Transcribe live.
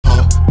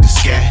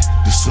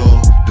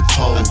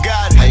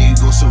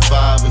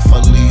survive if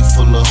I leave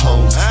full of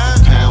hoes.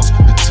 The pounds,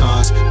 the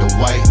tons, the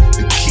white,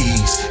 the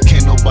keys.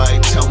 Can't nobody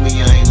tell me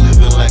I ain't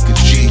living like a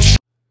G.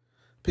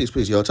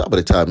 Peace, y'all. Top of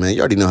the top, man. You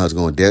already know how it's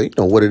going down. You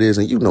know what it is,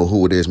 and you know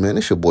who it is, man.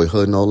 It's your boy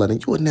Hood and all that,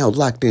 and you are now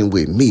locked in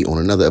with me on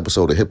another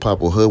episode of Hip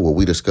Hop or Hood, where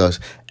we discuss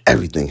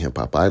everything hip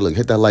hop. All right, look,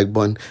 hit that like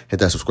button, hit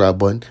that subscribe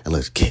button, and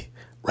let's get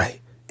right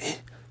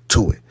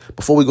into it.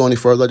 Before we go any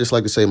further, I'd just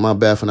like to say my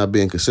bad for not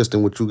being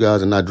consistent with you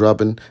guys and not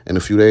dropping in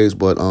a few days,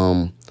 but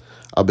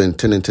I've been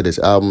tending to this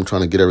album,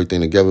 trying to get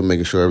everything together,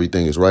 making sure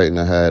everything is right, and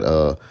I had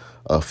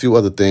a few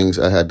other things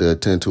I had to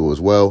attend to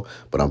as well,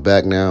 but I'm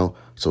back now.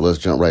 So let's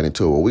jump right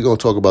into it. What we're going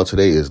to talk about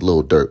today is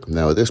Lil Durk.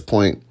 Now, at this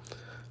point,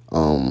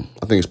 I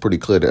think it's pretty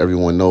clear that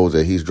everyone knows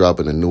that he's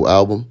dropping a new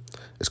album.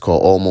 It's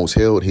called Almost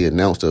Healed. He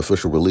announced the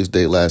official release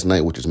date last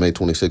night, which is May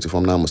 26th, if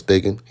I'm not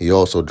mistaken. He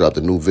also dropped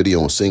a new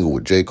video and single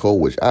with J. Cole,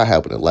 which I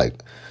happen to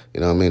like.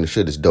 You know what I mean? The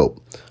shit is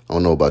dope. I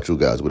don't know about you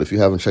guys, but if you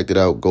haven't checked it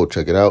out, go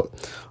check it out.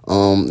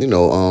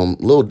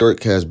 Lil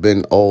Durk has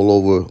been all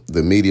over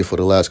the media for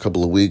the last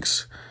couple of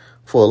weeks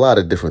for a lot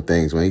of different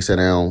things, man. He sat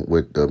down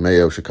with the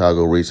mayor of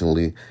Chicago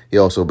recently. He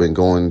also been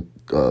going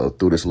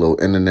through this little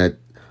internet,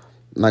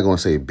 I'm not going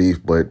to say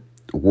beef, but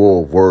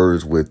war of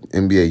words with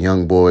NBA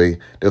YoungBoy.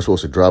 They were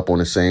supposed to drop on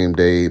the same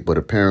day, but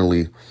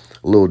apparently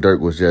Lil Durk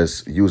was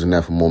just using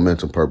that for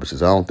momentum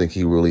purposes. I don't think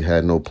he really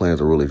had no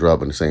plans of really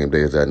dropping the same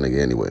day as that nigga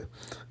anyway.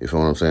 You feel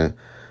what I'm saying?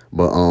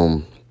 But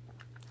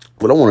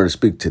what I wanted to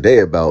speak today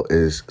about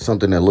is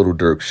something that Lil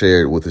Durk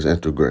shared with his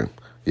Instagram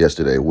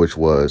yesterday, which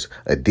was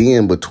a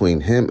DM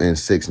between him and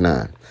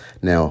 6ix9ine.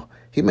 Now,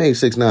 he made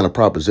 6ix9ine a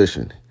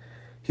proposition.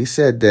 He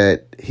said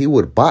that he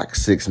would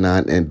box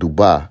 6ix9ine in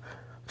Dubai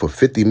for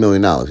 $50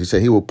 million. He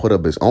said he would put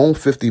up his own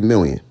 $50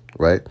 million,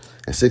 right?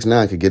 And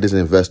 6ix9ine could get his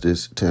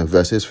investors to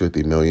invest his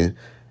 $50 million.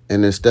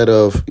 And instead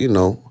of,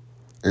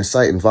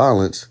 inciting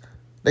violence,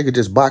 they could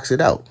just box it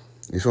out.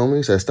 You feel me?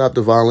 He said, stop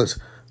the violence.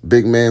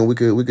 Big man, we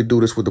could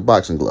do this with the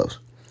boxing gloves.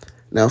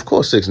 Now, of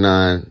course,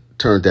 6ix9ine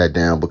turned that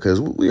down because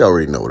we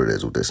already know what it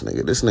is with this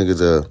nigga. This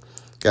nigga's a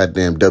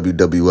goddamn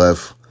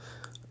WWF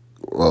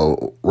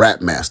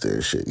rap master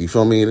and shit. You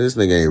feel me? This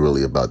nigga ain't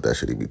really about that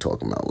shit he be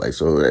talking about. Like,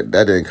 so that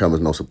didn't come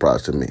as no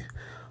surprise to me.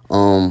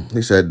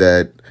 He said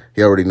that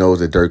he already knows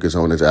that Durk is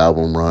on his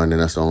album run,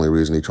 and that's the only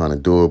reason he's trying to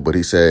do it. But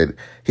he said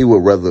he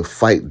would rather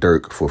fight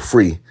Durk for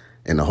free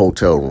in a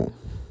hotel room.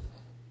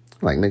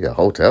 Like, nigga,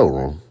 hotel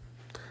room?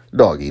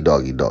 Doggy.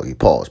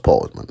 Pause,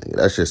 my nigga.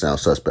 That shit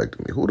sounds suspect to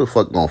me. Who the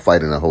fuck gonna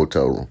fight in a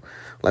hotel room?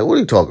 Like, what are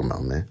you talking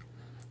about, man?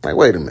 Like,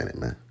 wait a minute,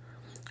 man.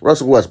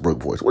 Russell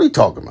Westbrook voice. What are you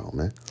talking about,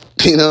 man?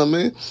 You know what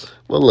I mean?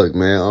 Well, look,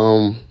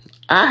 man,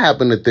 I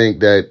happen to think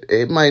that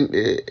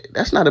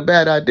that's not a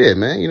bad idea,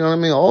 man. You know what I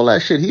mean? All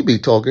that shit he be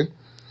talking.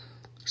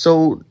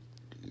 So,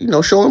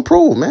 show and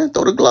prove, man.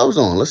 Throw the gloves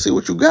on. Let's see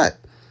what you got.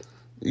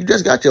 You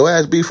just got your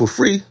ass beat for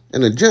free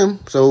in the gym,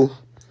 so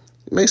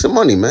make some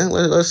money, man.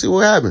 Let's see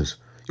what happens.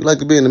 You like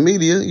to be in the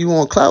media. You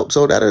want clout,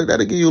 so that'll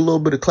give you a little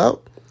bit of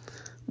clout.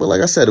 But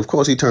like I said, of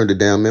course he turned it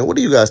down, man. What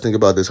do you guys think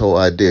about this whole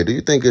idea? Do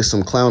you think it's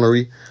some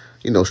clownery,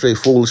 straight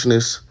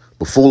foolishness,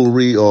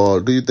 buffoonery, or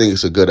do you think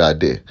it's a good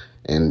idea?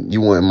 And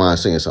you wouldn't mind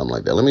saying something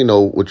like that. Let me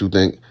know what you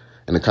think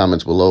in the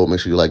comments below.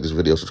 Make sure you like this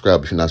video.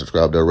 Subscribe if you're not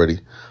subscribed already.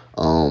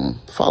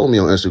 Follow me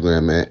on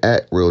Instagram, man,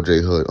 at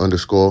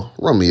RealJHood_.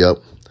 Run me up.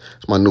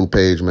 It's my new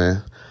page,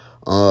 man.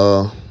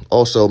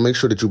 Also, make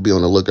sure that you be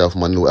on the lookout for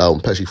my new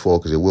album, Pesci 4,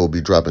 because it will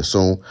be dropping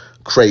soon.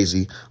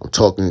 Crazy. I'm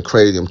talking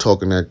crazy. I'm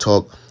talking that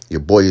talk.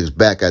 Your boy is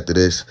back after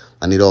this.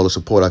 I need all the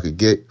support I could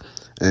get.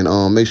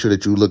 And make sure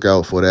that you look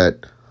out for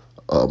that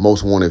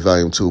Most Wanted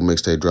Volume 2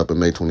 mixtape dropping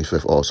May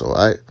 25th also,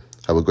 all right?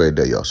 Have a great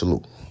day, y'all.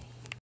 Salute.